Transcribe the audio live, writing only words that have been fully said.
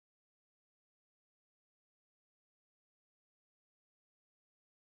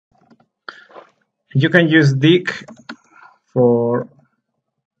You can use DIC for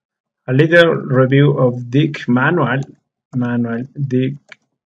a little review of DIC manual DIC.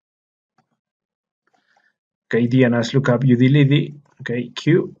 Okay, DNS lookup utility. Okay,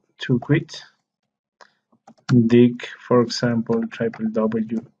 Q to quit. DIC, for example,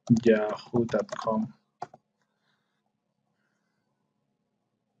 www.yahoo.com.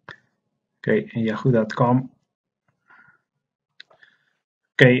 Okay, yahoo.com.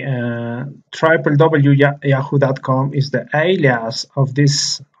 Okay, www.yahoo.com is the alias of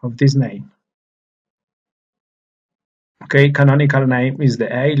this name. Okay, canonical name is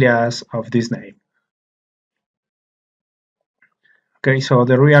the alias of this name. Okay, so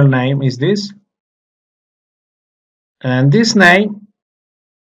the real name is this, and this name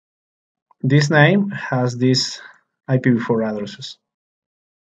has these IPv4 addresses,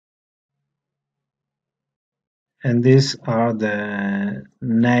 and these are the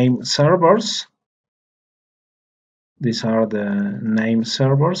name servers. These are the name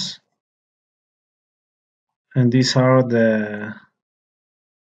servers, and these are the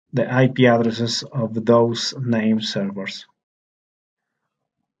IP addresses of those name servers.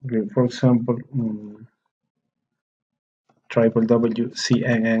 Okay, for example,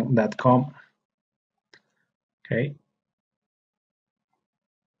 www.cnn.com. Okay,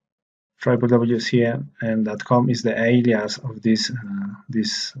 www.cnn.com is the alias of this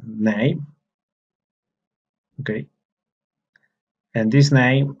name. Okay, and this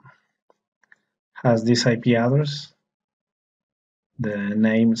name has this IP address, the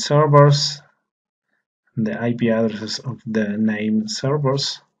name servers, the IP addresses of the name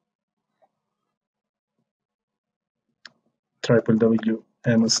servers,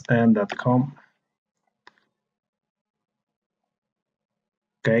 www.msn.com.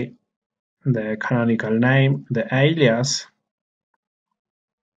 Okay, the canonical name, the alias,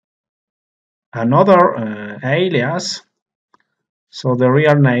 another alias. So the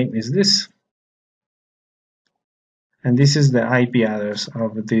real name is this, and this is the IP address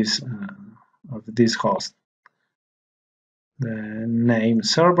of this host. The name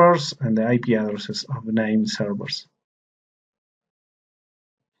servers and the IP addresses of the name servers.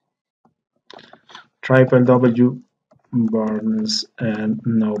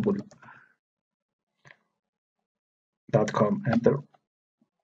 www.barnesandnoble.com. Enter.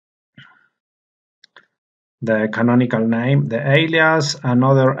 The canonical name, the alias,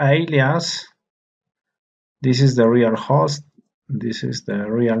 another alias. This is the real host. This is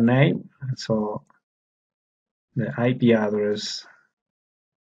the real name. So the IP address,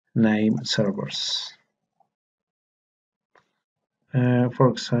 name servers. For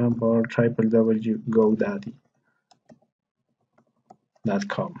example,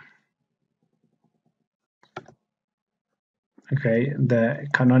 www.godaddy.com. Okay, the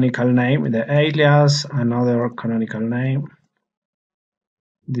canonical name, the alias, another canonical name.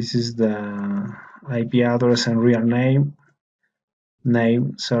 This is the IP address and real name,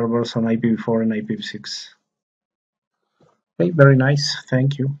 name servers on IPv4 and IPv6. Okay, very nice.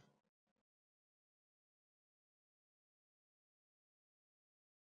 Thank you.